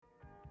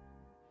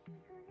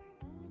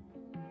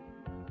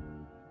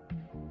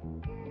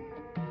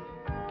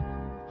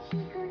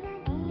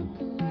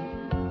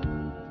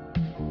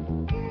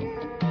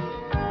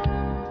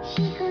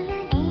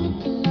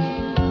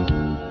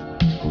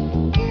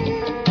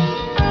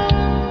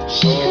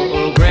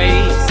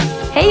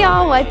Hey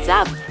y'all, what's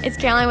up? It's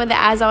Caroline with the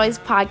As Always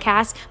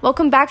podcast.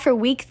 Welcome back for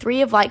week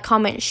 3 of Like,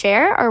 Comment,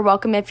 Share, or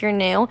welcome if you're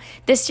new.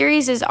 This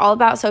series is all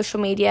about social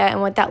media and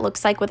what that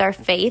looks like with our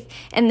faith.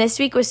 And this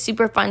week was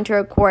super fun to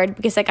record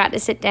because I got to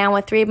sit down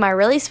with 3 of my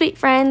really sweet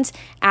friends.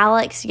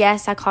 Alex,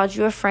 yes, I called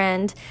you a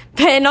friend.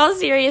 But in all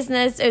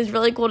seriousness, it was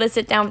really cool to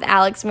sit down with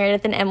Alex,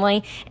 Meredith, and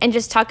Emily and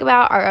just talk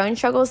about our own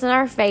struggles in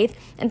our faith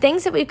and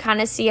things that we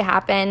kind of see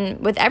happen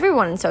with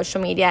everyone in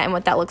social media and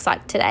what that looks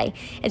like today.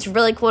 It's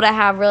really cool to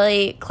have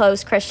really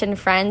close Christian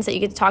friends that you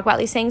get to talk about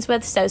these things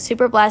with. So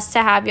super blessed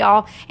to have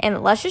y'all,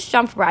 and let's just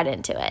jump right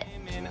into it.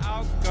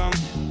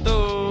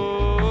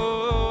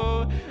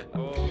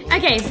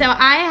 Okay, so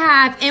I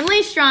have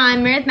Emily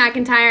Strawn, Meredith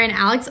McIntyre, and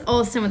Alex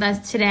Olson with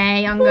us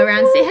today. I'm gonna go around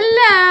and say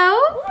hello.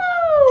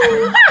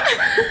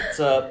 What's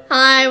up?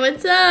 Hi,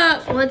 what's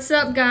up? What's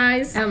up,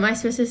 guys? Am I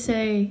supposed to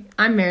say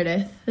I'm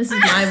Meredith? This is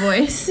my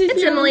voice.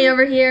 It's Emily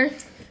over here.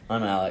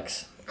 I'm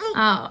Alex.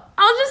 Oh,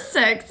 I'm just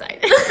so excited.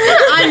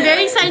 I'm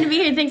very excited to be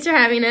here. Thanks for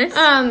having us.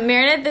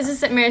 Meredith, this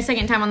is Meredith's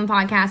second time on the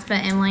podcast,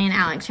 but Emily and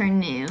Alex are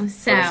new.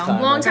 So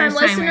Long-time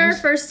listener,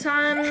 first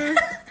time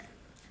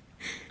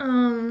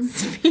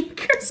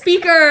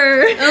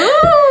speaker.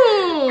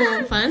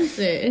 Oh,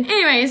 fancy.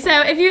 Anyway,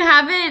 so if you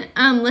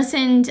haven't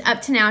listened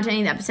up to now to any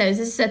of the episodes,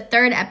 this is the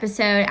 3rd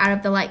episode out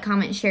of the Like,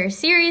 Comment, Share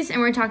series,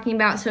 and we're talking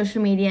about social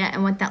media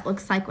and what that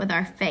looks like with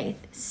our faith.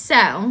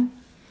 So,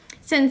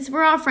 since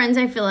we're all friends,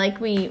 I feel like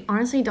we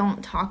honestly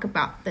don't talk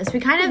about this. We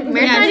kind of,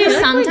 Meredith and I do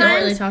sometimes, we don't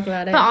really talk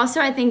about it. But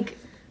also I think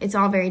it's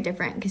all very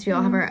different because we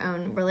all have our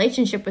own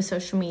relationship with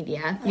social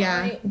media.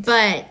 Yeah. Right.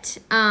 But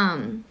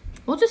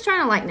we'll just try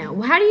to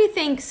know, how do you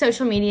think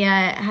social media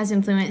has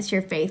influenced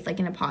your faith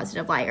in a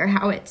positive light, or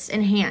how it's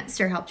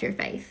enhanced or helped your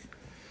faith?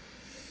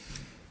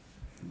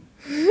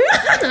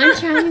 I'm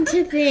trying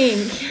to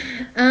think.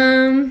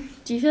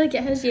 Do you feel like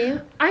it has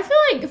you? I feel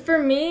like for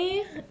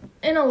me,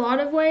 in a lot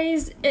of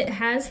ways, it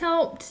has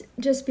helped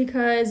just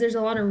because there's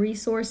a lot of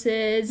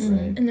resources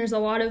and there's a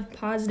lot of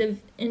positive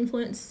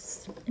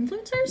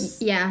influencers?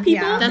 Yeah. People.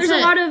 Yeah. There's a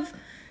lot of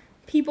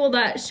people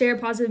that share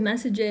positive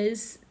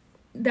messages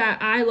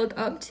that I look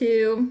up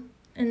to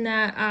and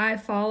that I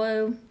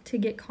follow to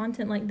get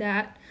content like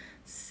that.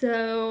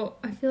 So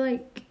I feel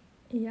like,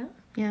 yeah.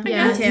 Yeah.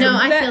 No,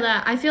 I feel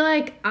that. I feel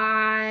like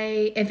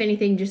if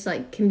anything, just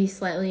can be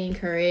slightly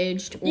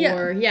encouraged,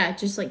 or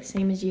just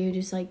same as you.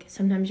 Just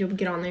sometimes you'll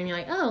get on there and you're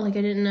like, oh, I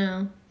didn't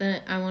know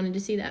that I wanted to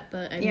see that,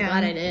 but I'm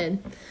glad I did.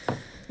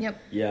 Yep.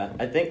 Yeah,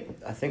 I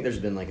think there's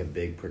been a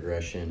big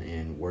progression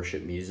in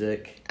worship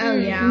music. Oh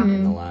yeah.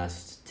 In the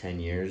last 10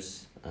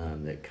 years,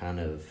 that kind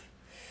of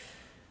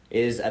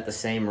is at the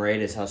same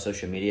rate as how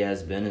social media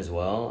has been as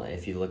well.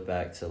 If you look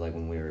back to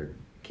when we were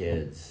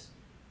kids.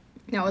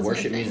 No, it's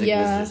worship music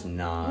was just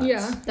not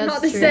that's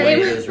not the true. the way same.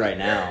 it is right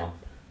now.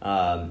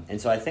 And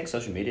so I think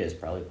social media has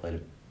probably played a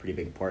pretty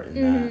big part in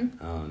that,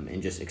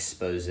 in just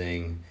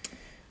exposing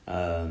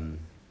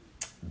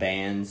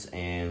bands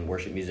and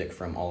worship music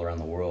from all around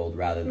the world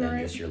rather than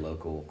just your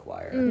local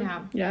choir.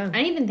 Yeah. I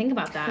didn't even think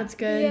about that. That's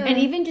good. Yeah. And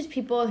even just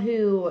people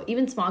who,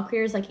 even small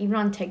creators, even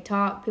on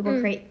TikTok, people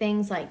create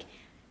things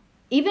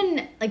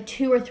even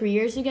 2 or 3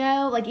 years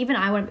ago, even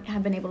I wouldn't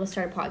have been able to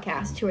start a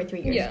podcast 2 or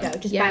 3 years ago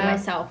just by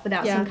myself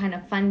without some kind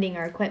of funding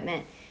or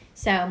equipment.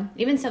 So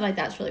even stuff like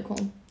that's really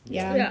cool.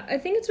 Yeah, I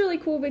think it's really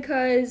cool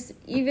because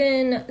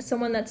even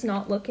someone that's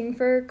not looking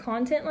for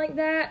content like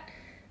that,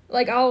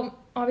 I've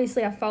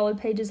followed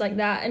pages like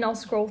that, and I'll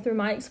scroll through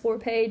my Explore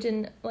page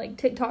and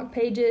TikTok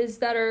pages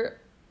that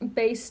are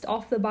based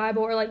off the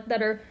Bible or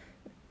that are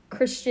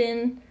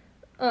Christian.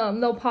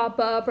 They'll pop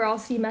up, or I'll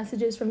see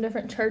messages from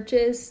different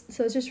churches.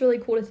 So it's just really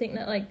cool to think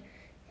that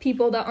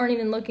people that aren't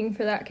even looking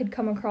for that could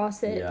come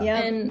across it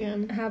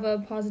and have a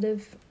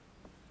positive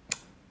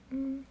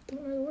don't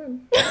know the word.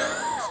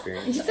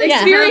 Experience.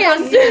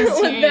 Experience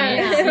with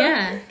that.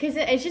 Yeah, because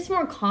it's just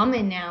more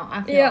common now,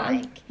 I feel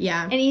like.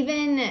 Yeah. And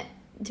even,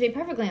 to be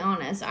perfectly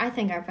honest, I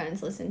think our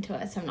phones listen to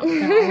us. I'm not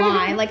gonna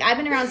lie. I've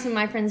been around some of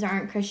my friends that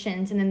aren't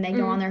Christians, and then they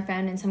go on their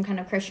phone and some kind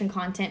of Christian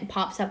content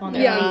pops up on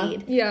their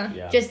feed.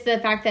 Yeah. Just the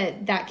fact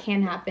that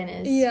can happen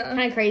is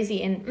kind of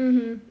crazy.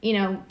 And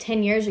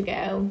 10 years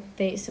ago,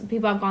 some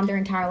people have gone their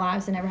entire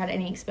lives and never had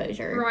any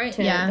exposure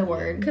to the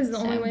word. Because the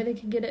only way they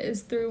could get it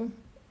is through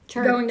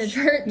church. Going to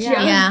church.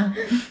 Yeah.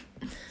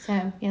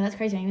 So that's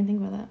crazy. I didn't even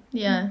think about that.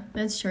 Yeah,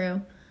 that's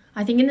true.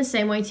 I think in the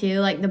same way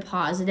too, the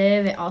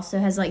positive, it also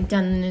has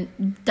done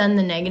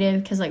the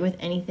negative, because with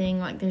anything,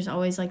 there's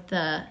always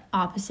the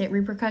opposite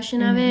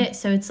repercussion of it.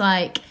 So it's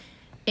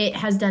it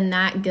has done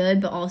that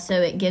good, but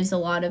also it gives a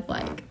lot of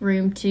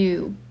room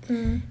to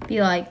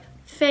be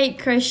fake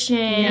Christian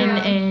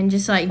and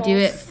just do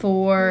it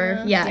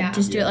for do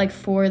it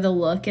for the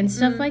look and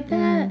stuff like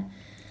that.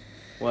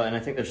 Well, and I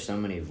think there's so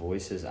many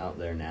voices out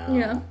there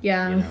now.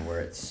 Yeah.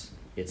 Where it's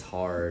it's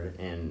hard,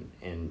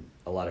 and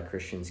a lot of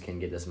Christians can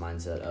get this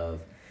mindset of,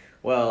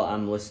 well,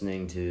 I'm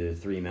listening to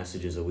 3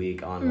 messages a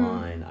week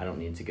online. I don't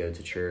need to go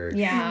to church.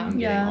 Yeah. I'm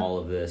getting all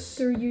of this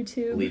through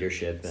YouTube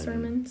leadership and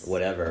sermons,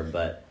 whatever,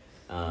 but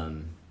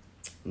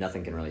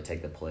nothing can really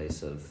take the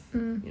place of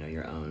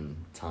your own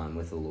time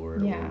with the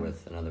Lord or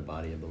with another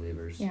body of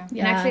believers. Yeah.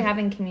 And actually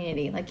having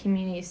community. Like,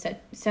 community is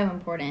so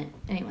important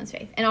in anyone's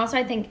faith. And also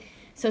I think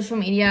social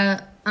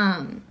media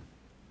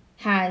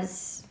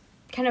has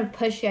kind of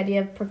pushed the idea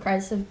of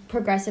progressive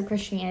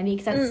Christianity,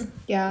 because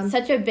that's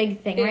such a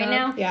big thing right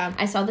now. Yeah.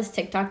 I saw this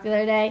TikTok the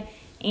other day,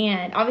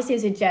 and obviously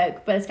it was a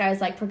joke, but this guy was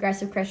like,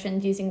 progressive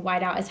Christians using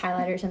whiteout as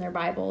highlighters in their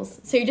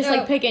Bibles. So you just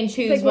like pick and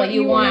choose what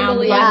you want out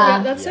of the Bible.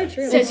 Yeah, that's so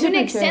true. So to an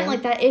extent,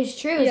 like, that is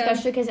true,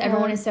 especially because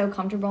everyone is so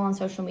comfortable on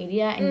social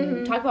media, and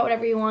you talk about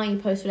whatever you want, you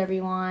post whatever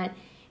you want,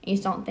 and you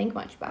just don't think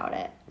much about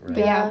it. Right. But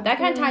yeah, that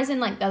kind of ties in,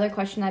 like, the other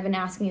question I've been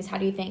asking is, how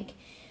do you think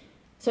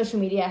social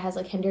media has,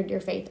 like, hindered your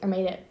faith or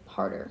made it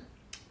harder?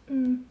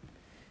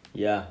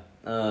 Yeah.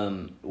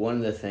 One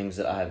of the things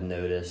that I have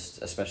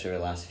noticed, especially over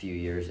the last few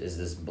years, is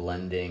this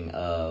blending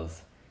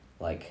of,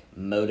 like,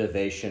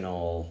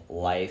 motivational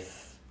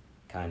life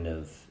kind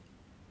of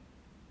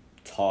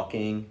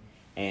talking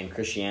and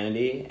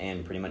Christianity,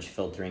 and pretty much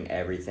filtering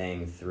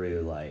everything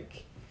through,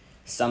 like,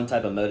 some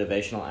type of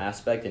motivational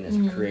aspect, and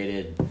it's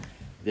created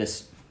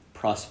this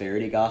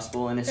prosperity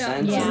gospel in a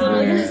sense.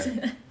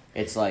 Where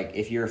it's like,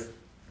 if you're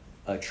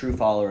a true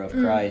follower of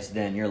Christ,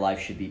 then your life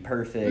should be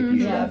perfect. You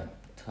should have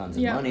tons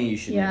of money. You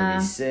should never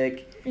be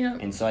sick.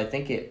 And so I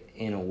think it,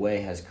 in a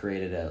way, has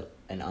created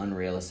an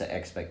unrealistic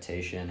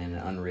expectation and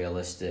an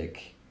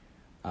unrealistic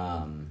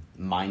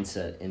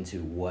mindset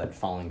into what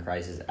following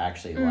Christ is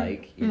actually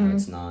like. You know,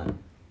 it's not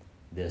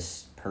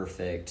this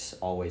perfect,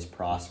 always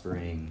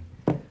prospering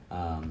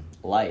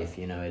life.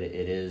 You know,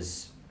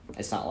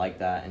 it's not like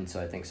that. And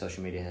so I think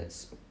social media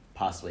has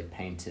possibly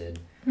painted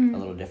a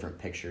little different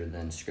picture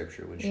than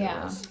Scripture would show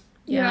us.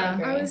 Yeah, that's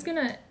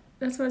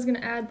what I was gonna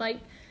add. Like,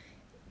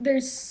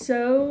 there's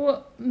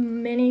so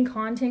many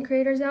content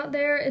creators out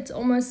there. It's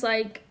almost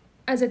like,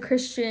 as a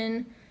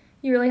Christian,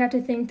 you really have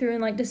to think through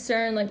and, like,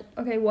 discern, like,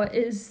 okay, what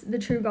is the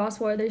true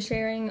gospel? Are they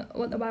sharing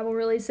what the Bible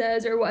really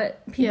says, or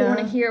what people want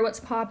to hear, what's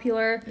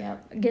popular?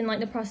 Again, like,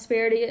 the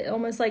prosperity, it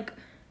almost like,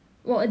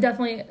 well, it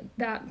definitely,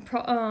 that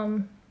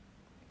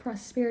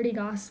prosperity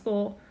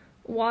gospel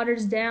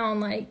waters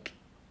down, like,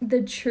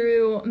 the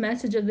true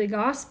message of the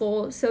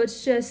gospel. So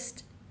it's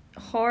just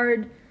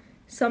hard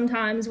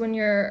sometimes when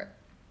you're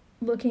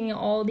looking at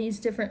all these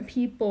different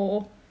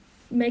people,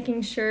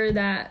 making sure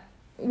that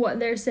what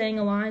they're saying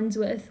aligns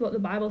with what the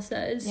Bible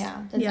says.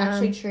 Yeah, that's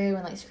actually true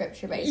and, like,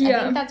 Scripture-based.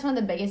 I think that's one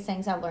of the biggest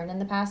things I've learned in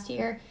the past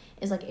year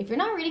is, like, if you're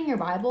not reading your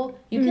Bible,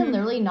 you can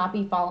literally not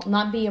be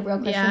a real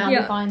Christian, not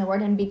be following the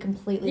Word, and be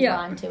completely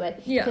blind to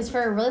it. Because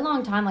for a really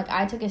long time, like,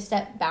 I took a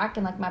step back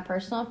in, like, my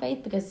personal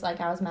faith because,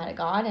 like, I was mad at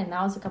God, and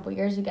that was a couple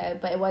years ago.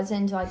 But it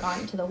wasn't until I got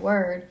into the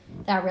Word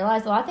that I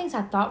realized a lot of things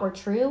I thought were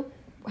true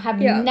have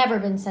never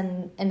been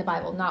said in the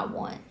Bible, not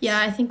once. Yeah,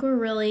 I think we're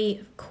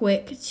really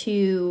quick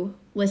to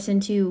listen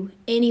to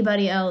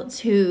anybody else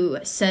who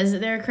says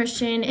that they're a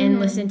Christian and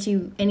listen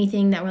to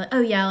anything that we're like,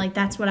 oh yeah, like,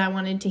 that's what I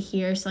wanted to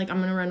hear, so, like, I'm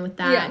gonna run with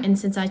that. And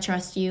since I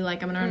trust you,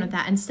 like, I'm gonna run with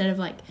that, instead of,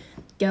 like,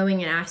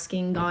 going and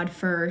asking God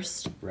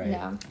first. Right.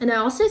 Yeah. And I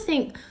also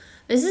think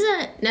this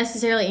isn't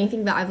necessarily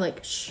anything that I've,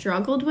 like,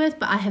 struggled with,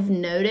 but I have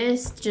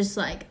noticed just,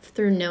 like,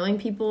 through knowing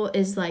people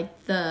is,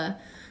 like, the,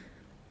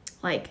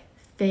 like,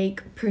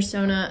 fake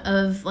persona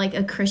of, like,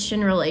 a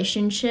Christian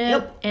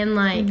relationship and,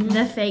 like,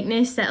 the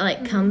fakeness that,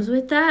 like, comes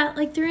with that,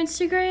 like, through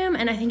Instagram.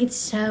 And I think it's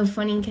so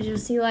funny because you'll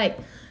see, like,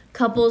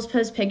 couples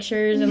post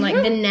pictures and, like,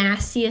 the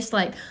nastiest,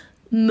 like,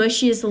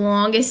 mushiest,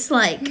 longest,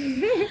 like,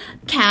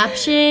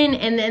 caption,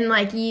 and then,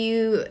 like,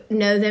 you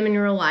know them in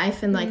real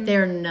life and, like,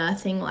 they're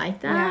nothing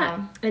like that.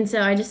 And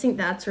so I just think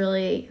that's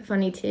really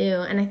funny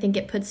too, and I think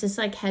it puts this,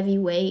 like, heavy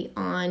weight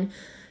on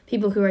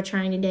people who are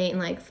trying to date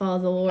and, like, follow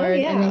the Lord,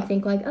 and they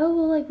think, like, oh,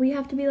 well, like, we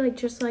have to be, like,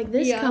 just like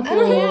this couple.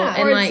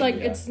 And, or it's like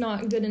it's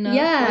not good enough.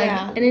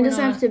 And it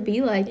doesn't have to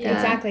be like that.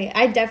 Exactly.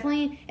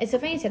 It's so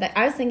funny you say that.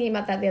 I was thinking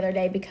about that the other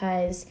day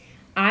because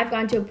I've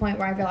gone to a point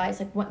where I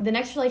realized, like, the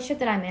next relationship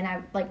that I'm in,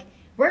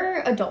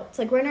 we're adults.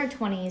 Like, we're in our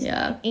 20s.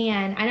 Yeah.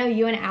 And I know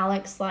you and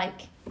Alex,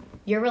 like,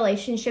 your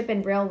relationship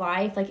in real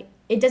life, like,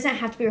 it doesn't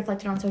have to be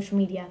reflected on social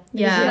media.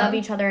 Because you love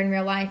each other in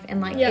real life, and,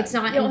 like, it's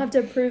not. You don't have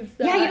to prove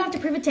that. Yeah, you don't have to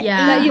prove it to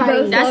anybody. You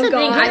both That's love the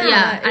thing.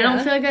 God. I don't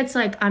feel like it's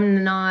like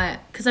I'm not,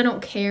 because I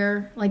don't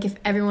care, like, if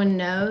everyone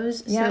knows.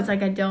 So it's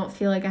like I don't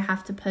feel like I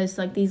have to post,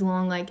 like, these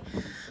long, like,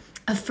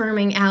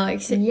 affirming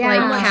Alex like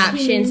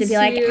captions to be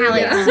like,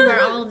 Alex, or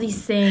all of these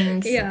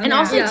things. And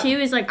also too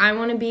is, like, I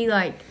want to be,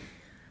 like,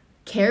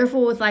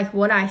 careful with, like,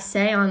 what I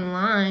say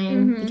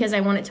online because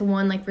I want it to,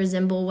 one, like,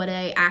 resemble what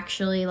I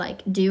actually,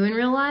 like, do in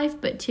real life,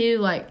 but two,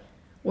 like,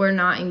 we're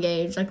not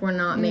engaged, like, we're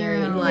not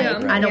married,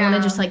 like, I don't want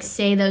to just, like,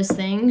 say those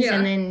things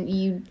and then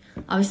you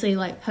obviously,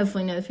 like,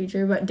 hopefully know the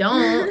future, but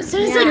don't. So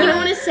it's like, you don't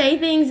want to say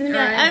things and be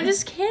like, I'm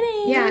just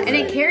kidding. And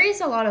it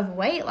carries a lot of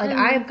weight. Like,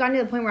 I've gotten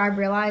to the point where I've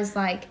realized,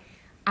 like,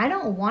 I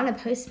don't want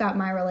to post about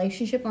my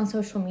relationship on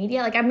social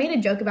media. Like, I made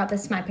a joke about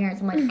this to my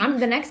parents. I'm like, I'm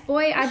the next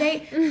boy I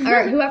date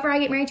or whoever I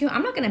get married to,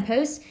 I'm not going to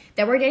post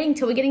that we're dating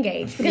till we get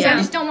engaged because I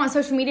just don't want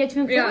social media to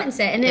influence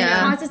it. And it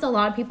causes a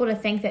lot of people to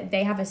think that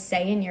they have a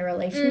say in your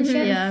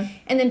relationship.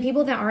 And then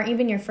people that aren't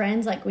even your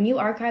friends, like when you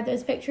archive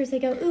those pictures, they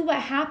go, ooh, what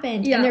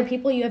happened? And they're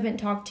people you haven't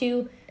talked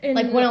to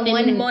like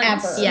one-on-one in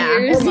months, ever.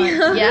 years.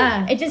 Or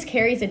months. It just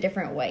carries a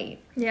different weight.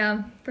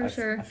 Yeah, for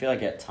sure. I feel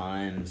like at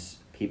times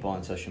people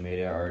on social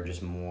media are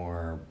just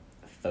more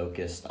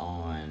focused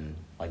on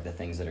like the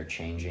things that are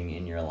changing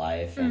in your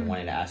life and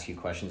wanting to ask you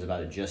questions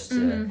about it just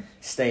to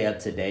stay up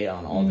to date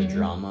on all the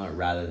drama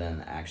rather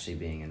than actually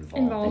being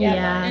involved.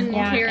 And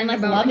caring and like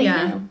about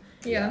loving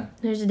you. you.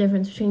 There's a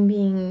difference between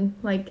being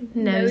like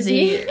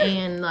nosy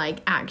and like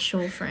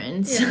actual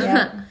friends.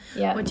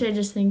 Which I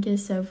just think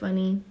is so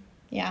funny.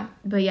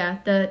 But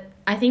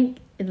I think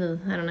I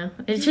don't know,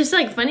 it's just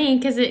like funny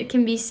because it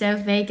can be so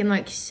fake and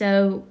like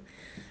so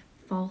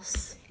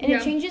false, and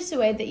it changes the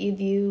way that you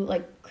view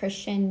like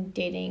Christian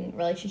dating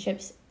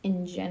relationships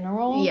in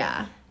general.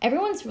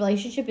 Everyone's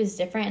relationship is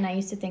different, and I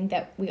used to think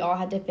that we all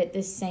had to fit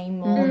this same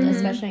mold,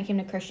 especially when it came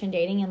to Christian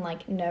dating, and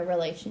like no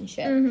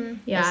relationship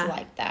is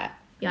like that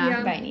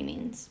by any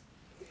means.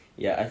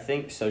 I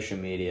think social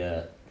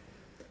media,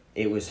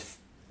 it was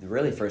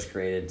really first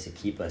created to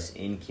keep us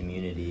in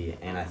community,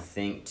 and I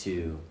think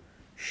to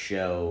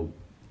show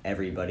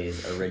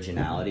everybody's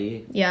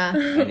originality.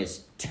 And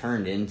it's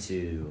turned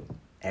into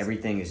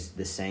everything is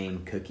the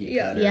same cookie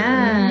cutter.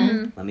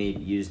 Let me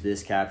use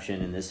this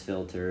caption and this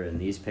filter and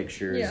these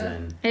pictures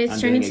and it's I'm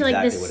turned doing into exactly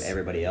like this what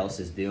everybody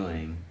else is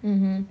doing.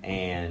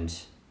 And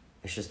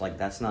it's just like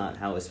that's not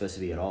how it's supposed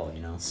to be at all,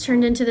 you know? It's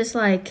turned into this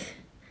like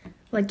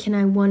can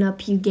I one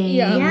up you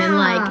game and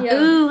like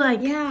ooh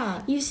like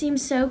you seem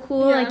so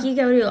cool, like you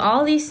go do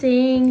all these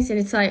things, and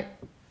it's like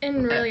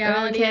in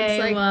reality it's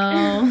like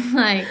well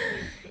like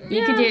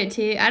you could do it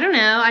too. I don't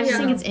know, I just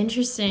think it's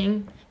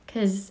interesting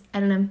because I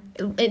don't know,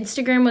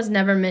 Instagram was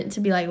never meant to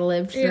be like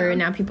lived through, and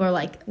now people are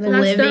like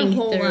living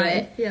through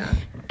it.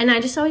 And I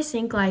just always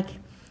think like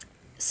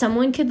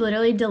someone could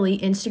literally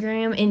delete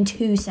Instagram in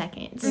 2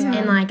 seconds,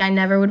 and like I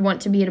never would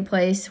want to be at a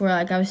place where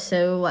like I was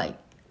so like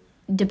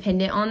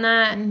dependent on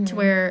that to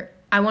where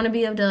I want to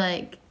be able to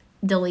like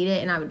delete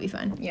it and I would be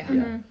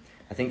fine.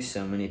 I think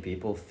so many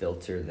people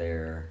filter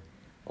their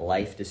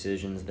life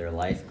decisions, their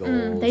life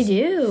goals. They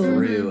do.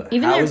 Through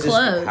even their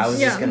clothes. How is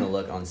this going to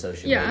look on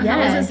social media? How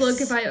does this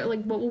look if I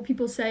like? What will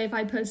people say if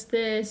I post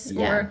this?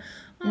 Or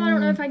I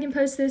don't know if I can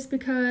post this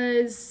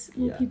because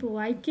will people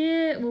like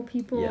it? Will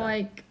people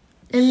like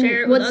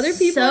share it with other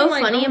people? What's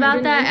so funny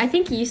about that? I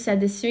think you said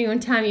this to me one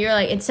time. You were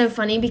like, it's so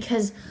funny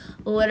because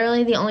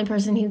literally the only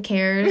person who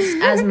cares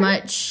as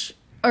much.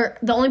 Or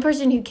the only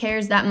person who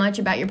cares that much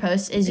about your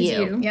post is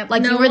you.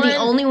 Like, you were the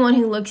only one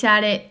who looks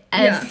at it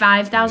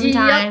 5,000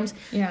 times.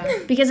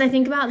 Because I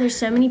think about, there's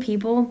so many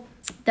people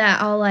that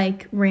I'll,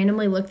 like,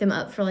 randomly look them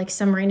up for, like,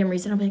 some random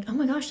reason. I'll be like, oh,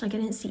 my gosh, like, I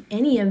didn't see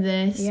any of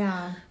this.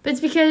 But it's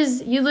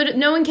because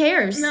no one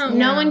cares.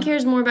 No one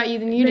cares more about you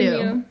than you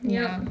do.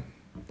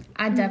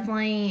 I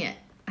definitely,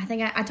 I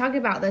think I talked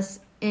about this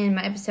in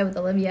my episode with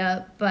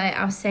Olivia, but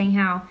I was saying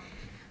how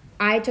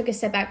I took a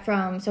step back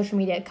from social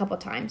media a couple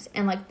times,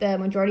 and like the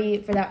majority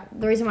for that,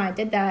 the reason why I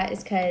did that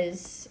is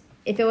because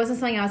if it wasn't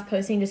something I was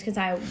posting just because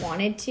I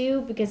wanted to,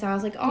 because I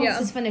was like, oh,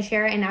 this is fun to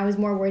share, and I was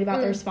more worried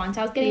about the response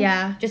I was getting,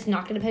 just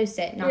not going to post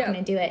it, not going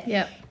to do it.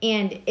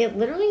 And it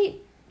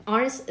literally,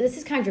 honestly, this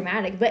is kind of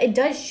dramatic, but it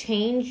does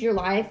change your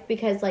life,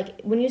 because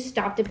like when you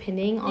stop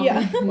depending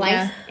on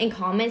likes and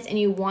comments and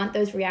you want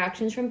those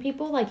reactions from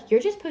people, like you're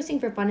just posting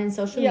for fun, and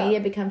social media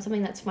becomes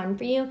something that's fun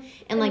for you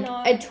and like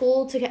a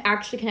tool to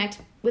actually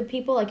connect with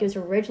people like it was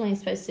originally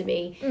supposed to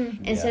be,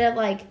 instead of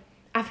like,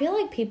 I feel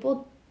like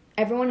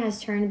everyone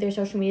has turned their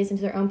social medias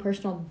into their own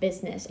personal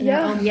business. And their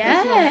own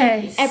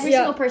personal, every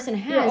single person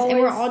has, and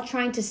we're all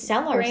trying to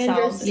sell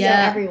ourselves to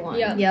everyone.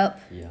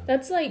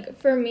 That's like,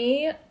 for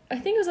me, I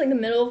think it was like the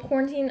middle of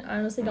quarantine. I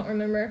honestly don't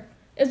remember.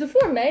 It was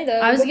before May though.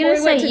 I was gonna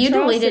say you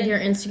deleted your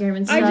Instagram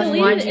and stuff. I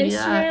deleted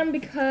Instagram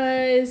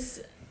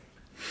because,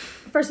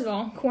 first of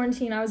all,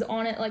 quarantine, I was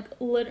on it like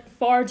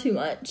far too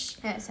much.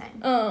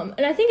 Same.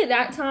 And I think at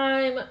that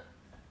time,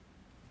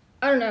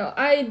 I don't know,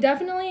 I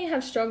definitely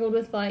have struggled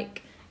with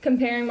like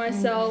comparing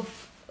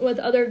myself with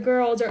other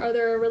girls or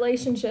other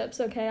relationships.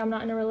 Okay, I'm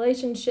not in a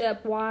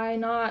relationship. Why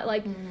not?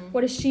 Like,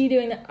 what is she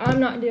doing that I'm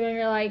not doing?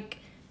 Or like,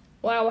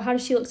 wow, how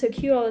does she look so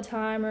cute all the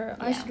time? Or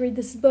I should read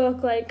this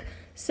book. Like,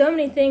 so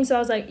many things. So I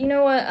was like, you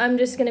know what? I'm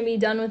just gonna be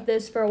done with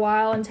this for a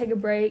while and take a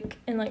break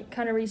and like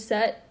kind of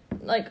reset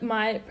like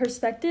my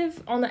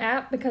perspective on the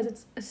app, because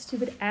it's a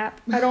stupid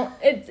app.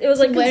 It was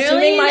like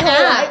consuming my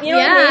whole life. You know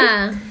what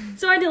I mean?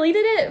 So I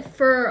deleted it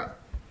for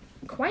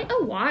quite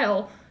a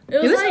while.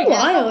 It was like a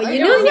while.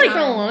 You know, like for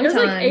a long time. It was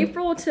like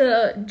April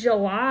to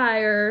July,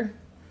 or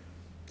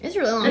it's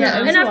really long.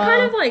 And I've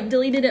kind of like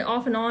deleted it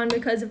off and on,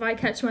 because if I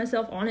catch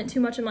myself on it too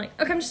much, I'm like,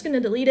 okay, I'm just gonna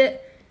delete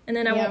it, and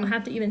then I won't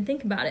have to even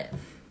think about it.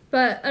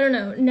 But I don't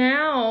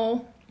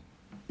know.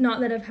 not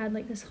that I've had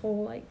like this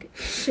whole like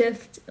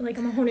shift, like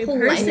I'm a whole new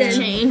Life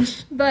person,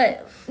 change.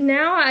 but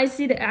now I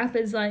see the app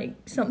as like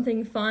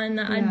something fun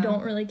that I Yeah.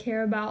 don't really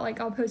care about.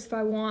 Like I'll post if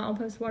I want, I'll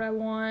post what I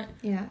want.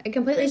 Yeah, it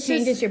completely It's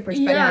changes just- your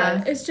perspective.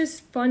 Yeah, it's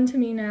just fun to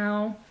me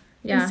now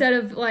Yeah. instead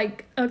of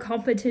like a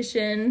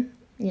competition.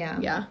 Yeah.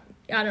 Yeah.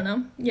 I don't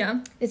know. Yeah.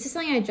 This is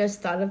something I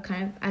just thought of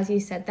kind of as you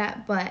said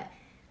that, but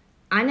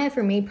I know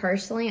for me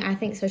personally, I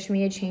think social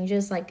media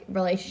changes like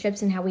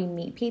relationships and how we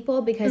meet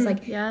people because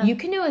like yeah. you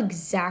can know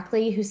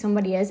exactly who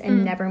somebody is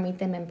and never meet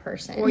them in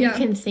person. Or Yeah.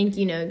 you can think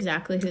you know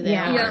exactly who they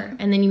Yeah. are. Yeah.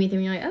 And then you meet them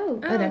and you're like, oh,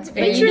 that's but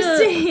very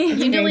interesting. You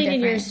very deleted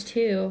different. yours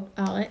too,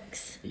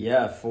 Alex.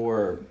 Yeah,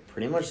 for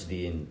pretty much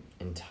the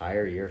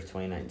entire year of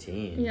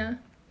 2019. Yeah.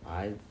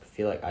 I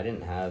feel like I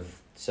didn't have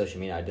social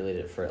media. I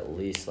deleted it for at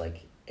least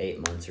like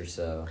 8 months or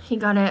so. He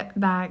got it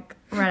back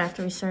right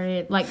after we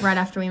started, like right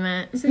after we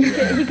met. So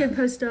he could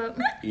post up.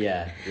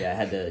 Yeah, I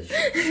had to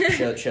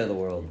show the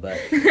world, but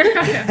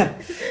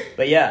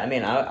but yeah, I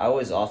mean, I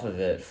was off of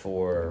it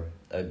for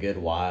a good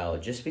while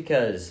just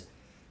because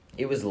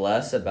it was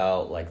less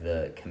about like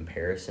the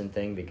comparison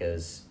thing,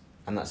 because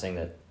I'm not saying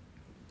that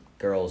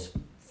girls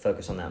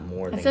focus on that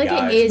more I than feel like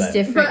guys, it is but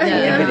different But- though,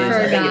 Yeah. I think it is,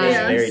 for I think it is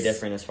guys. very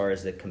different as far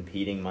as the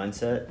competing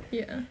mindset.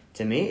 Yeah.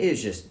 To me, it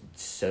was just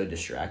so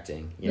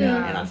distracting, you know,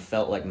 Yeah. and I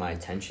felt like my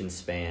attention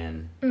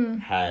span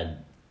had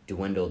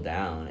dwindled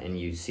down. And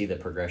you see the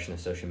progression of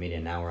social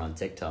media. Now we're on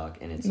TikTok,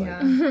 and it's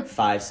like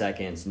 5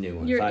 seconds, new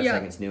one, 5 Yeah.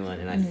 seconds, new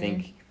one. And I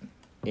think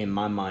in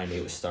my mind,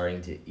 it was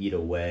starting to eat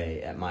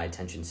away at my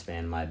attention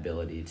span, my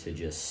ability to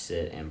just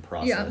sit and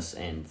process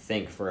and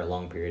think for a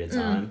long period of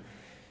time.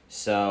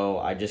 So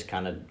I just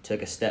kind of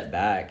took a step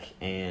back,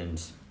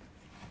 and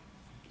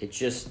it's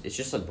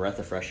just a breath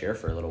of fresh air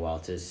for a little while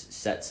to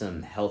set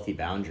some healthy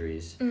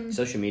boundaries.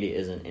 Social media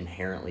isn't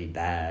inherently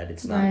bad.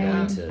 It's not Right.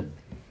 going to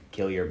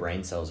kill your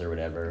brain cells or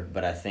whatever,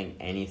 but I think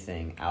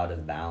anything out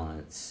of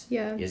balance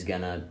Yeah. is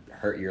going to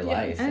hurt your Yeah.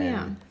 life. Oh, and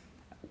yeah.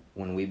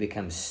 when we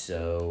become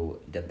so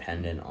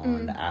dependent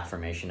on the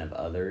affirmation of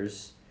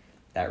others,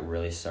 that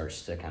really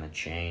starts to kind of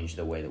change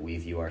the way that we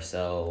view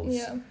ourselves.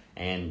 Yeah.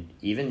 And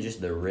even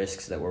just the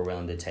risks that we're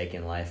willing to take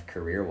in life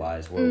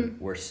career-wise,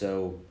 we're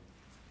so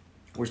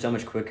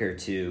much quicker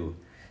to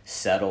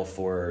settle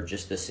for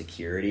just the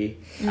security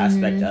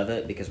aspect of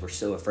it, because we're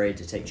so afraid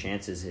to take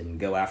chances and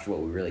go after what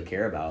we really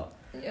care about,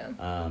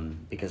 Yeah.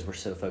 because we're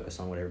so focused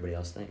on what everybody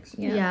else thinks.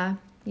 Yeah.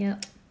 Yeah.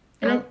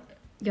 And I-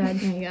 go ahead.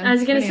 There you go. I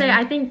was gonna say, Anyway.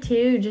 I think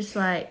too, just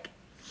like,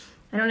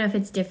 I don't know if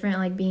it's different,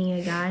 like being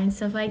a guy and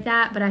stuff like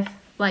that,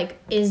 but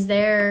is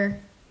there,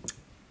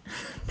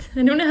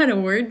 I don't know how to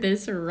word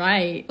this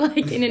right,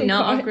 like in a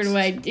not awkward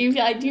way. Do you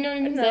know what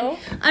I'm gonna No.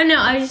 say? I know,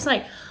 I was just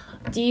like,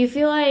 do you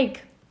feel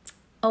like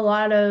a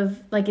lot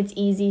of, like, it's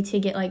easy to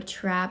get, like,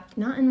 trapped,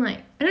 not in, like,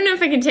 I don't know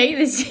if I can take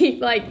this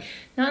deep, like,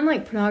 not in,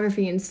 like,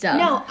 pornography and stuff.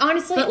 No,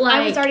 honestly, But, like,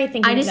 I was already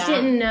thinking I just that.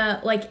 didn't know,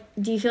 like,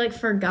 do you feel like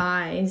for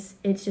guys,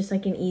 it's just,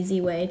 like, an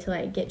easy way to,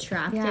 like, get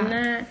trapped Yeah. in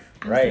that?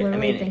 was Right. I literally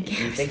mean,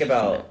 thinking you think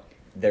about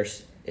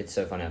it's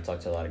so funny. I've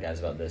talked to a lot of guys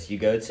about this. You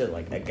go to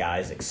like a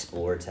guy's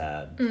explore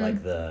tab,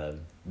 like the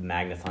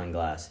magnifying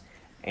glass,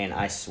 and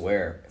I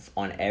swear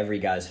on every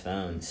guy's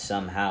phone,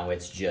 somehow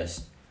it's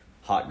just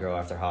hot girl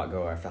after hot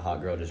girl after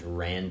hot girl, just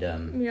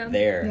random Yeah.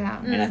 there.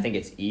 Yeah. And I think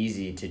it's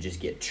easy to just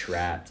get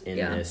trapped in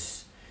Yeah.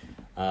 this,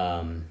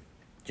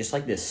 just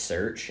like this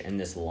search and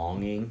this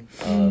longing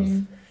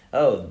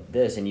of,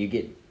 this, and you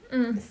get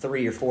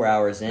 3 or 4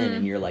 hours in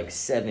and you're like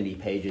 70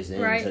 pages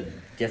in Right. to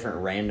different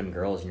random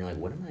girls, and you're like,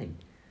 what am I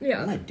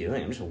Yeah.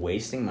 doing? I'm just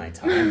wasting my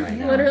time right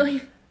now.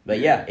 Literally. But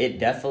yeah, it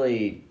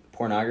definitely,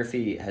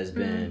 pornography has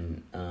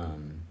been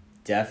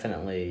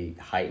definitely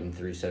heightened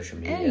through social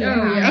media.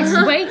 Oh, yeah.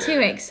 It's way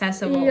too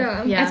accessible.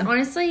 Yeah. Yeah. It's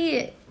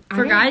honestly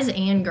For guys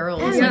and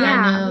girls. Oh, And yeah.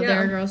 I know Yeah.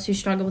 there are girls who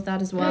struggle with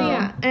that as well. Oh,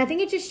 yeah. And I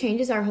think it just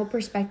changes our whole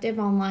perspective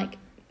on like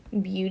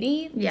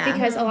beauty. Yeah.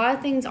 Because a lot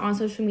of things on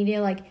social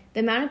media, like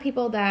the amount of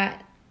people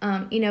that,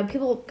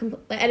 people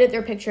edit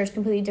their pictures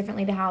completely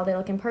differently to how they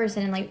look in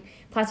person, and like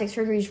plastic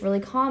surgery is really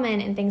common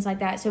and things like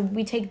that. So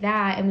we take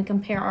that and we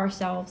compare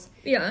ourselves.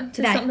 Yeah.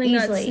 To that something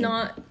that's easily.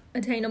 not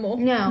attainable.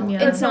 No,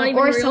 Yeah. it's Not not, even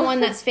or real. someone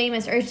that's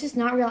famous, or it's just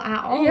not real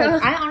at all. Yeah.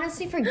 Like, I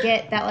honestly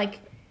forget that like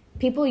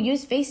people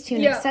use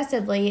Facetune Yeah.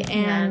 excessively,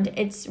 and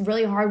it's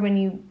really hard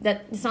when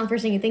it's not the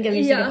first thing you think of.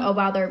 You think of, Yeah. oh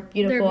wow, they're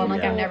beautiful. I'm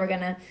like, I'm beautiful. never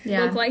gonna.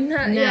 Yeah. Look like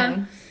that. No.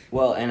 Yeah.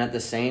 Well, and at the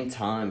same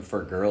time,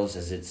 for girls,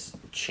 as it's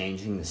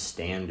changing the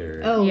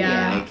standard, Oh,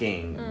 yeah.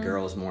 making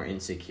girls more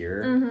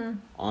insecure.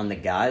 On the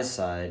guy's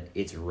side,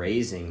 it's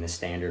raising the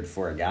standard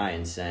for a guy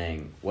and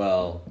saying,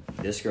 well,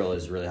 this girl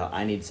is really hot.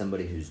 I need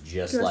somebody who's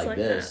just like like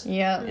this.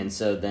 Yeah. And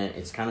so then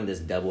it's kind of this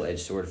double-edged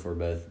sword for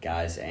both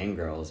guys and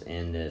girls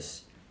in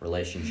this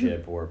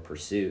relationship or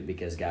pursuit,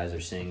 because guys are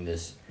seeing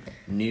this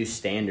new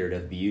standard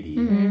of beauty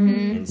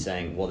and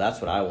saying, well, that's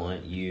what I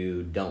want.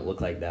 You don't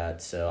look like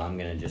that, so I'm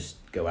going to just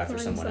go after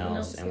Find someone someone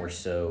else. else, And yeah. we're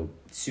so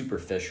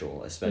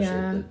superficial, especially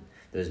Yeah. at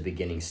those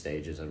beginning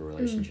stages of a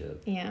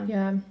relationship. Yeah.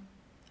 Yeah.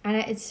 And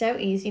it's so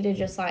easy to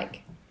just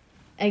like,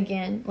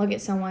 again, look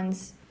at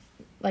someone's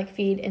like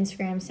feed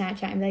Instagram,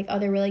 Snapchat, and be like, oh,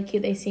 they're really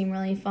cute, they seem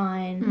really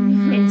fun,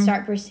 and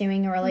start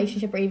pursuing a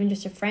relationship or even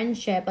just a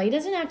friendship. Like, it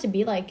doesn't have to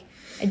be like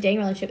a dating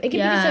relationship. It could be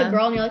just a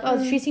girl, and you're like,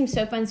 oh, she seems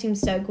so fun,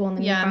 seems so cool, and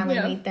then you finally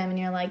meet them, and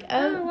you're like,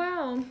 oh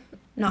wow,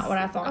 not what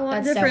I thought. A lot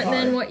That's different so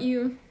hard. than what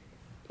your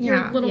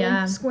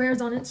little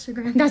squares on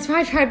Instagram. That's why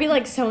I try to be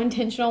like so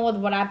intentional with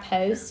what I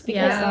post,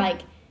 because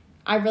like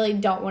I really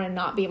don't want to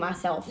not be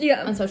myself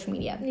on social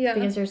media,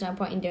 because there's no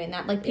point in doing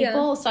that. Like,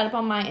 people slide up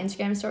on my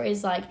Instagram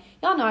stories, like,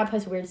 y'all know I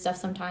post weird stuff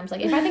sometimes.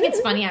 Like, if I think it's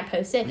funny, I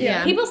post it.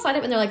 People slide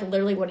up and they're like,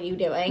 literally, what are you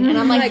doing? And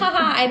I'm like,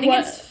 haha, I think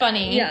it's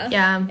funny.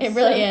 Yeah. It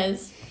really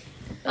is.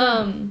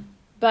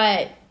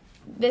 But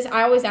this,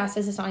 I always ask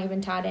this, it's not even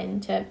tied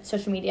into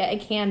social media.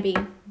 It can be,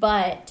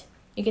 but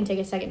you can take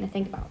a second to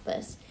think about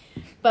this.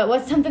 But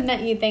what's something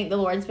that you think the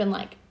Lord's been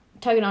like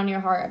tugging on your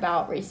heart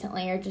about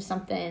recently, or just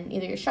something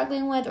either you're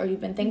struggling with or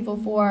you've been thankful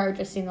for, or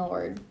just seen the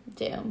Lord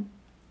do?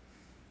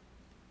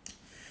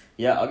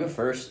 Yeah, I'll go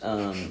first.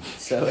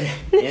 So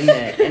in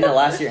the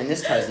last year, and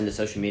this ties into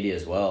social media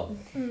as well,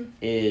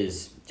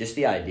 is just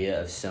the idea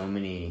of so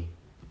many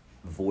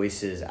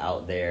voices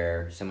out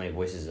there, so many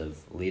voices of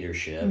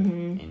leadership,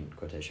 in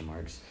quotation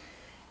marks,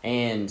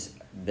 and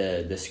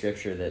the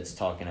scripture that's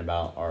talking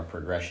about our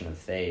progression of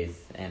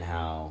faith, and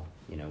how,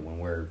 you know, when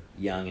we're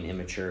young and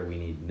immature, we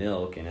need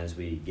milk, and as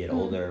we get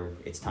older,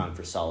 it's time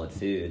for solid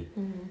food.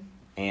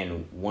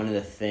 And one of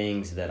the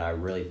things that I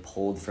really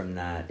pulled from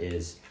that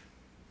is,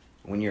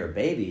 when you're a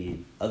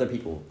baby, other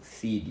people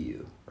feed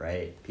you,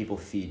 right? People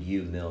feed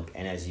you milk,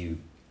 and as you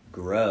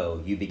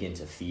grow, you begin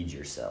to feed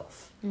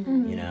yourself,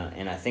 you know?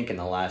 And I think in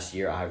the last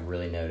year, I've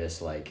really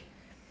noticed, like,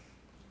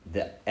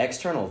 the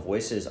external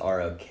voices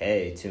are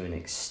okay to an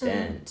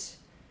extent,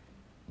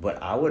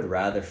 but I would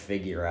rather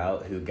figure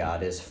out who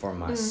God is for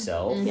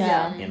myself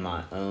in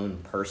my own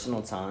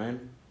personal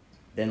time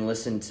than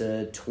listen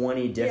to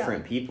 20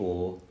 different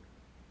people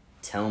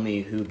tell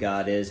me who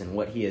God is and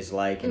what he is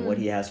like and what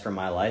he has for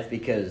my life,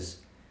 because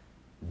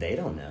they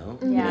don't know.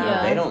 You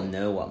know, they don't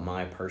know what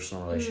my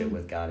personal relationship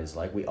with God is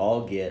like. We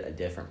all get a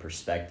different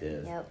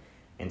perspective.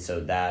 And so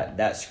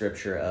that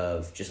scripture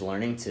of just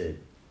learning to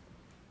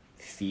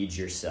feed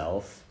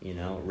yourself, you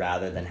know,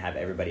 rather than have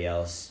everybody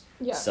else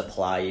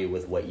supply you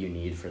with what you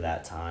need for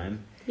that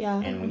time.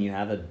 And when you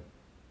have a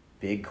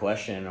big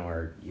question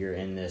or you're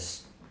in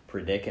this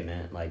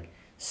predicament, like,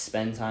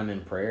 spend time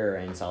in prayer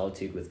and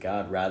solitude with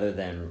God rather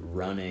than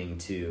running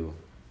to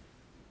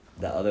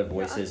the other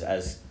voices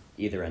as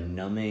either a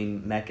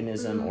numbing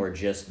mechanism or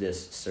just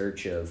this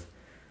search of,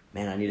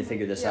 man, I need to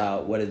figure this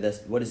out. What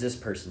does this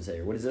person say?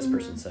 Or what does this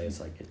person say?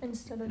 It's like, it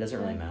doesn't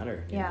really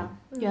matter. You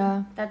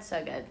know? That's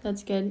so good.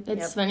 That's good.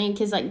 It's funny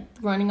because, like,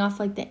 running off,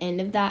 like, the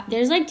end of that,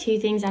 there's, like, two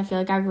things I feel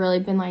like I've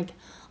really been, like,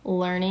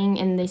 learning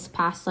in this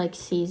past, like,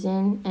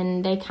 season,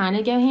 and they kind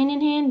of go hand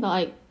in hand, but,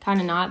 like, kind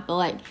of not. But,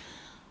 like,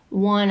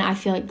 one, I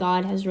feel like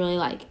God has really,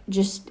 like,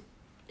 just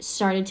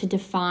started to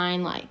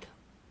define, like,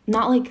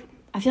 not, like,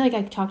 I feel like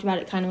I talked about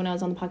it kind of when I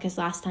was on the podcast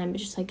last time, but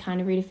just, like,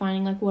 kind of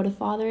redefining, like, what a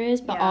father is,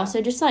 but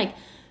also just, like,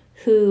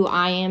 who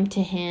I am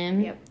to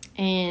him,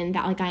 and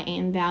that, like, I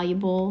am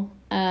valuable,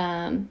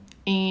 and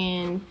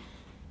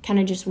kind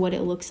of just what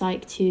it looks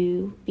like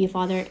to be a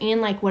father,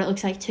 and, like, what it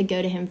looks like to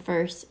go to him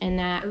first, and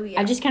that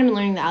I've just kind of been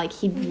learning that, like,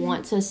 he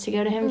wants us to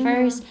go to him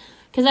first,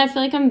 because I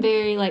feel like I'm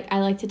very, like, I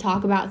like to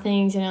talk about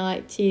things, and I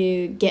like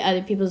to get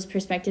other people's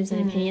perspectives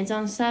and opinions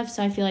on stuff,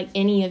 so I feel like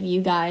any of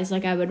you guys,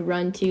 like, I would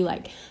run to,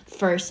 like,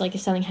 first, like,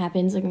 if something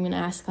happens, like, I'm going to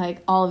ask,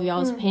 like, all of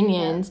y'all's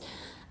opinions,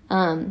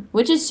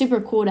 which is super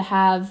cool to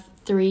have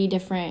 3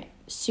 different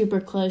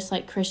super close,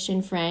 like,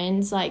 Christian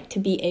friends, like, to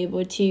be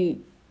able to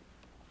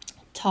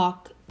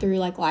talk through,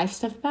 like, life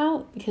stuff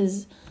about,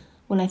 because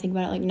when I think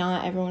about it, like,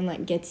 not everyone,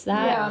 like, gets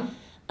that.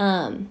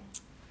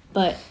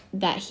 But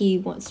that he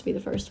wants to be the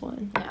first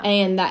one.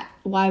 And that,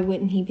 why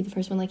wouldn't he be the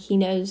first one? Like, he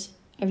knows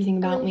everything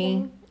about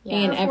me.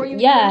 And before you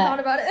even thought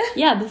about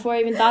it. Before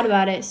I even thought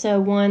about it. So,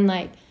 one,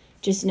 like,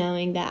 just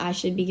knowing that I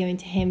should be going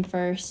to him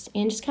first,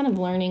 and just kind of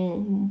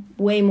learning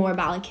way more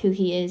about, like, who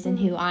he is and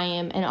who I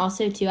am. And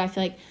also, too, I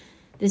feel like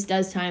this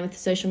does time with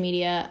social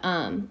media.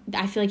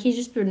 I feel like he's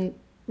just been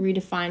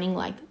redefining,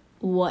 like,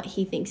 what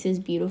he thinks is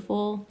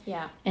beautiful.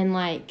 And,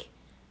 like,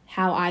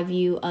 how I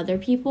view other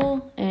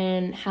people,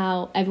 and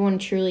how everyone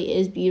truly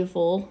is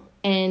beautiful,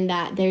 and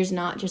that there's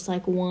not just,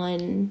 like,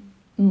 one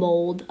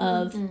mold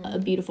of a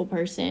beautiful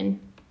person.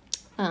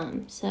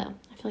 So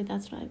I feel like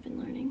that's what I've been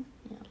learning.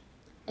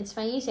 It's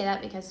funny you say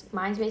that, because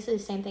mine's basically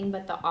the same thing,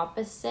 but the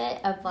opposite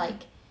of,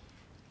 like,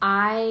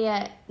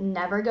 I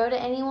never go to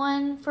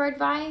anyone for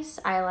advice.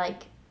 I,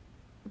 like,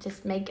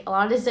 just make a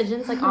lot of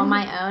decisions, like, on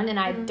my own, and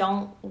I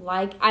don't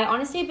like, I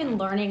honestly have been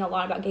learning a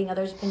lot about getting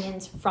others'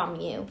 opinions from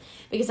you,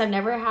 because I've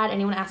never had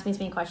anyone ask me as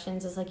many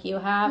questions as, like, you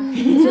have since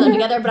we live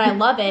together, but I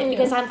love it,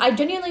 because I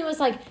genuinely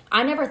was, like,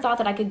 I never thought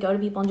that I could go to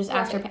people and just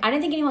ask their, I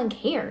didn't think anyone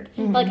cared,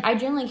 like, I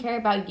genuinely care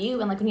about you,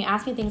 and, like, when you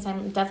ask me things,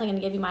 I'm definitely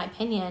going to give you my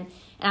opinion,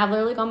 and I've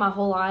literally gone my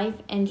whole life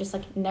and just,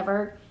 like,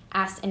 never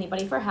asked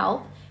anybody for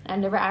help, and I've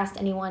never asked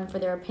anyone for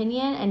their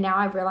opinion, and now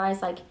I've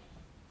realized, like,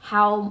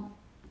 how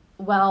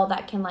well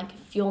that can like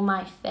fuel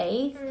my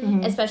faith,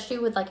 especially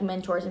with like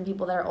mentors and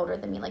people that are older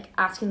than me, like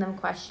asking them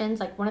questions.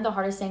 Like one of the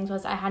hardest things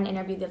was I had an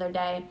interview the other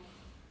day,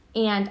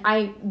 and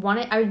I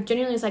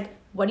genuinely was like,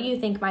 what do you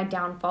think my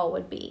downfall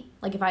would be?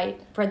 Like if I,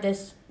 for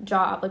this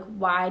job, like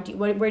where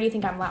do you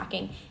think I'm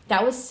lacking?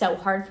 That was so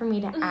hard for me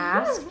to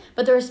ask,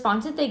 but the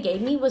response that they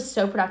gave me was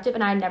so productive,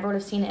 and I never would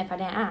have seen it if I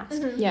didn't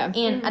ask. Yeah.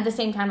 And at the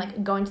same time,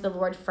 like going to the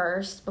Lord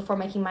first before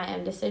making my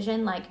own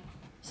decision, like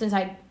since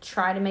I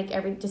try to make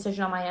every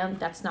decision on my own,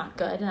 that's not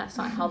good and that's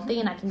not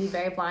healthy, and I can be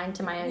very blind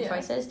to my own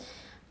choices.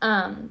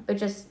 But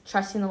just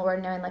trusting the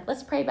Lord, knowing like,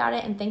 let's pray about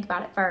it and think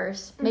about it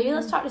first. Maybe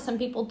let's talk to some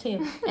people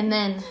too, and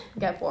then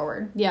go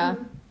forward. Yeah.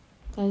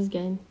 That is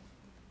good.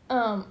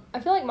 I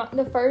feel like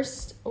the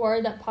first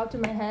word that popped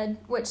in my head,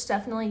 which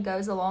definitely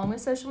goes along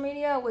with social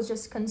media, was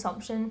just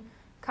consumption,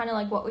 kind of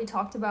like what we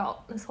talked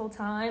about this whole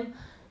time.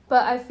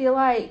 But I feel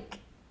like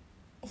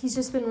he's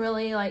just been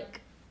really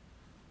like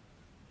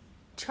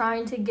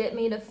trying to get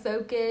me to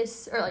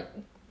focus, or like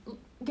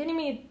getting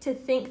me to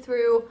think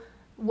through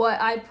what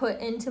I put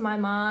into my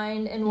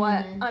mind and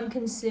what I'm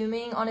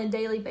consuming on a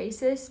daily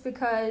basis.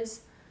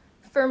 Because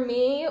for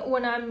me,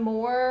 when I'm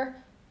more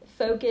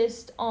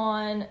focused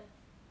on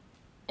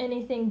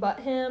anything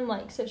but him,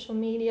 like social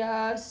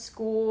media,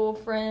 school,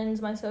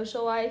 friends, my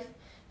social life,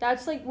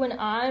 that's like when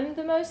I'm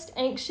the most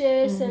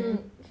anxious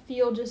and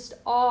feel just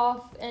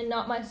off and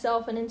not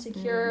myself and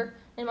insecure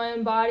in my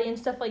own body and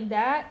stuff like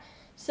that.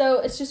 So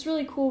it's just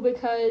really cool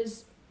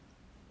because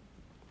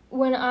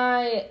when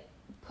I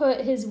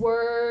put his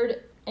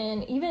word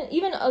and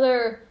even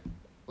other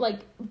like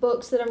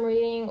books that I'm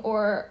reading,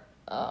 or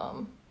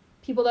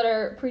people that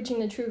are preaching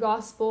the true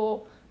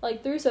gospel,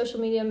 like through social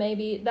media,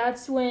 maybe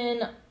that's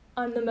when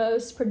I'm the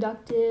most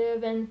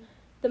productive and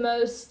the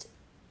most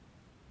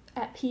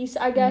at peace,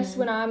 I guess,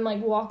 when I'm like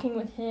walking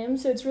with him.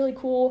 So it's really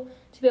cool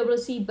to be able to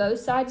see both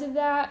sides of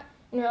that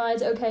and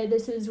realize, okay,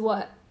 this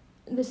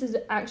is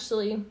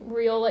actually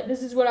real. Like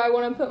this is what I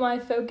want to put my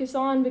focus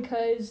on,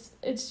 because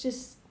it's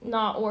just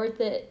not worth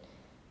it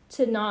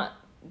to not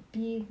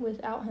be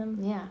without him.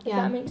 Yeah. If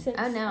that makes sense.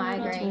 Oh no, I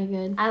agree. That's really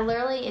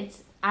good.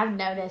 I've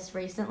noticed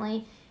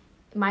recently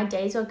my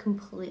days are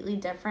completely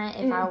different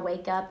if I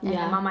wake up and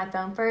I'm on my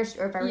phone first,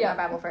 or if I read my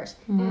Bible first.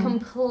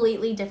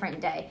 Completely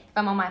different day. If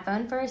I'm on my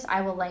phone first,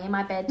 I will lay in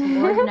my bed to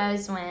Lord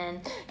knows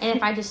when. And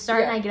if I just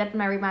start and I get up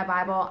and I read my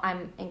Bible,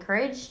 I'm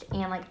encouraged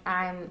and like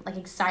I'm like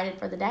excited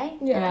for the day,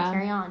 and I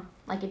carry on.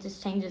 Like it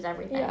just changes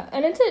everything. Yeah,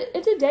 and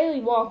it's a daily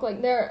walk.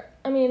 Like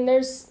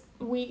there's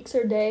weeks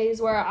or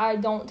days where I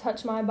don't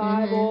touch my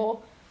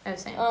Bible. Oh,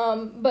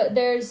 same. But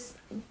there's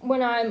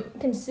when I'm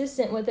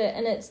consistent with it,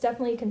 and it's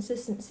definitely a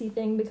consistency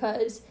thing,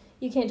 because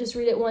you can't just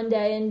read it one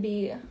day and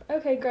be,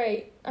 okay,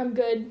 great, I'm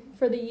good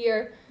for the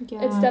year.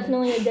 Yeah. It's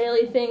definitely a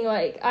daily thing.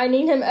 Like, I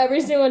need him every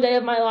single day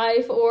of my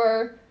life,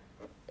 or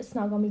it's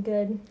not going to be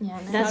good. Yeah,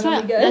 that's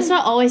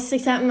what always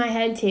sticks out in my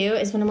head, too,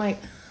 is when I'm like,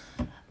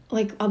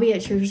 I'll be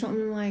at church or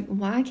something, I'm like,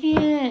 why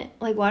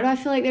do I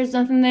feel like there's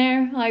nothing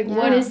there? Like,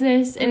 what is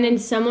this? And then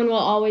someone will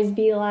always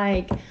be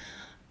like,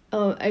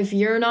 oh, if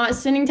you're not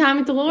spending time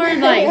with the Lord,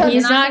 like,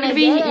 he's not going to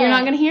be, you're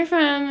not going to hear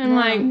from him.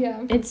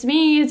 And it's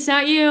me, it's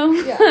not you.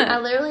 Yeah. I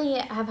literally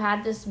have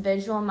had this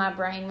visual in my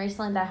brain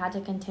recently that I had to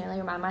continually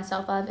remind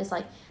myself of. It's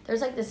like, there's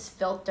like this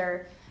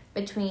filter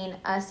between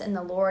us and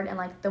the Lord, and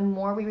like the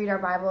more we read our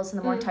Bibles and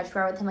the more touch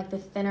we are with him, like the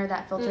thinner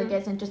that filter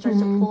gets, and it just starts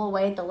to pull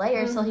away the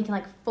layers so he can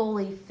like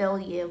fully fill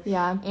you.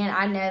 Yeah. And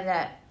I know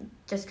that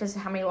just because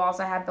how many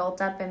walls I have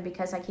built up, and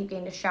because I keep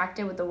getting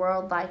distracted with the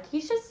world, like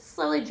he's just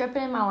slowly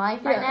dripping in my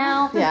life right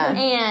now. Yeah.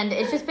 And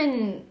it's just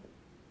been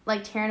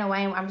like tearing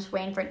away, and I'm just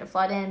waiting for it to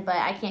flood in, but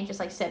I can't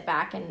just like sit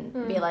back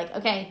and be like,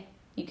 okay,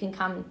 you can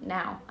come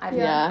now.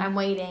 I'm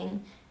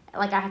waiting.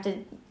 Like, I have to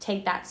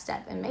take that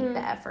step and make the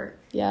effort.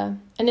 Yeah.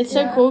 And it's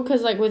so cool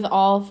because, like, with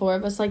all four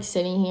of us, like,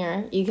 sitting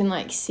here, you can,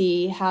 like,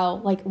 see how,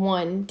 like,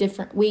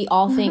 we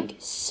all think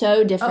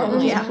so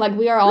differently. Like,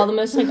 we are all the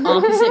most, like,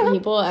 opposite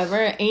people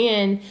ever.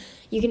 And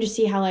you can just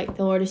see how, like,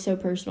 the Lord is so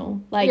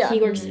personal. Like,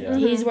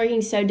 he's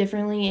working so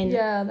differently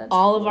in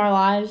all of our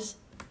lives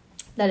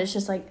that it's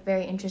just, like,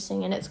 very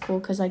interesting. And it's cool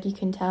because, like, you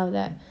can tell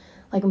that,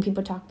 like, when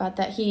people talk about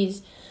that,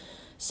 he's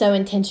so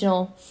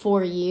intentional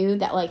for you,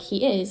 that like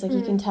he is like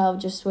you can tell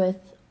just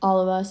with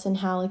all of us and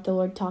how like the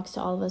Lord talks to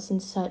all of us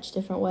in such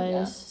different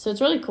ways. So it's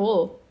really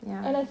cool.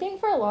 And I think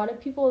for a lot of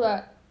people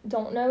that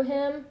don't know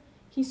him,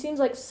 he seems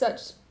like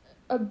such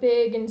a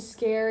big and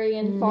scary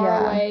and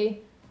far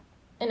away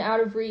and out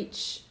of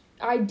reach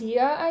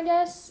idea, I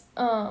guess.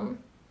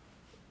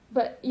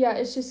 But yeah,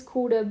 it's just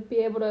cool to be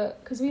able to,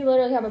 because we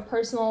literally have a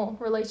personal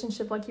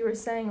relationship, like you were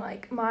saying.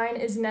 Like, mine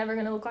is never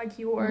going to look like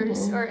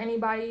yours or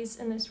anybody's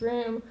in this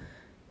room.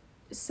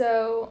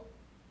 So,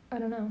 I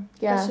don't know.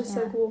 Yeah. That's just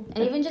so cool.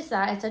 And even just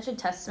that, it's such a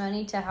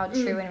testimony to how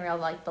true and real,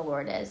 like, the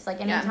Lord is.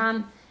 Like,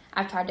 anytime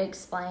I've tried to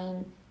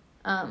explain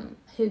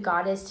who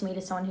God is to me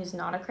to someone who's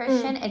not a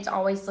Christian, it's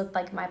always looked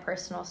like my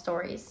personal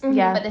stories. But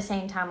at the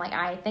same time, like,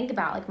 I think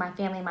about, like, my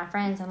family and my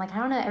friends. I'm like, I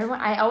don't know.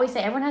 I always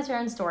say everyone has their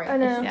own story.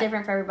 It's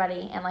different for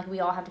everybody. And, like, we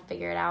all have to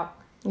figure it out.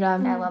 Yeah.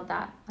 I love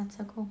that. That's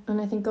so cool. And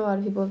I think a lot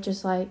of people have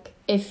just like,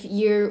 if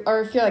you're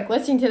like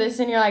listening to this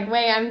and you're like,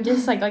 wait, I'm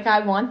just like I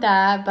want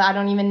that, but I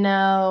don't even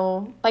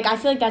know. Like, I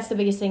feel like that's the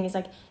biggest thing is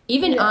like,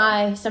 even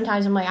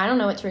sometimes I'm like, I don't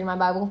know what to read in my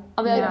Bible.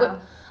 I'll be like,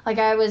 what? Like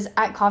I was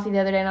at coffee the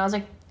other day and I was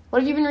like,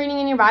 what have you been reading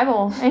in your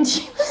Bible? And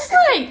she was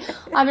like,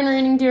 I've been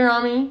reading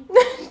Deuteronomy.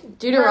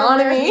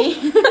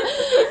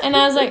 And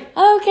I was like,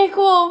 oh, okay,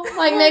 cool.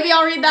 Like, maybe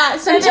I'll read that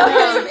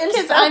sometime.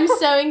 Because I'm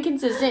so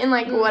inconsistent in,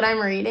 like, what I'm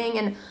reading.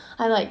 And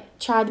I, like,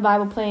 try the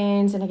Bible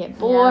plans and I get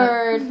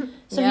bored.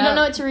 So if you don't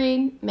know what to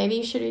read, maybe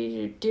you should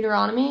read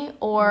Deuteronomy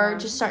or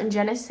just start in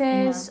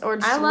Genesis or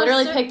just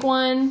literally pick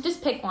one.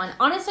 Just pick one.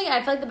 Honestly,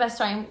 I feel like the best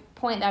starting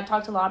point that I've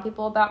talked to a lot of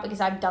people about,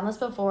 because I've done this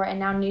before, and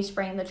now New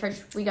Spring, the church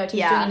we go to,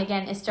 is doing it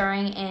again, is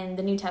starting in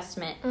the New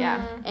Testament.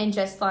 Yeah. And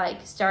just, like,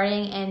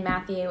 starting in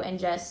Matthew and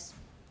just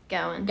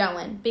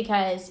going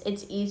because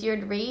it's easier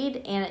to read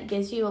and it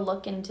gives you a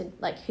look into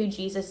like who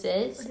Jesus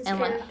is and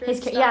like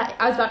his his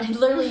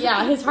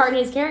heart and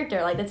his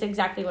character. Like that's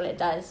exactly what it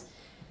does.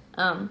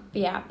 But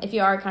yeah, if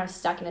you are kind of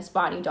stuck in a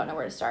spot and you don't know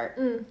where to start,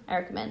 I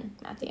recommend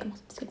Matthew.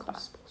 It's a good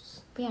spot.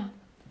 But yeah,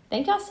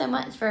 thank y'all so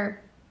much for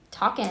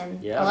talking.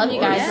 Yeah, I love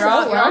you guys. You're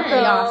all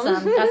pretty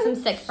awesome. Got some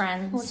sick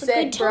friends.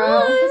 Sick,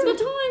 bro. It's a good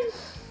time.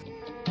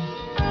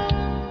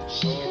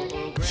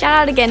 Shout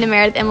out again to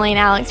Meredith, Emily, and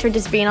Alex for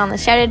just being on the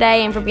show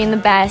today and for being the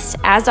best,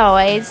 as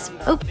always.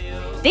 Oh,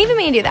 didn't even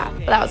mean to do that,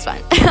 but that was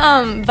fun.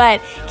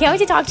 But can't wait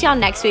to talk to y'all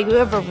next week. We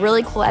have a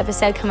really cool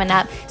episode coming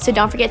up, so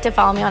don't forget to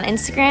follow me on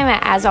Instagram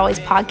at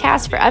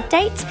AsAlwaysPodcast for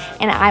updates,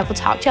 and I will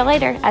talk to y'all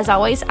later. As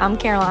always, I'm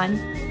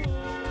Caroline.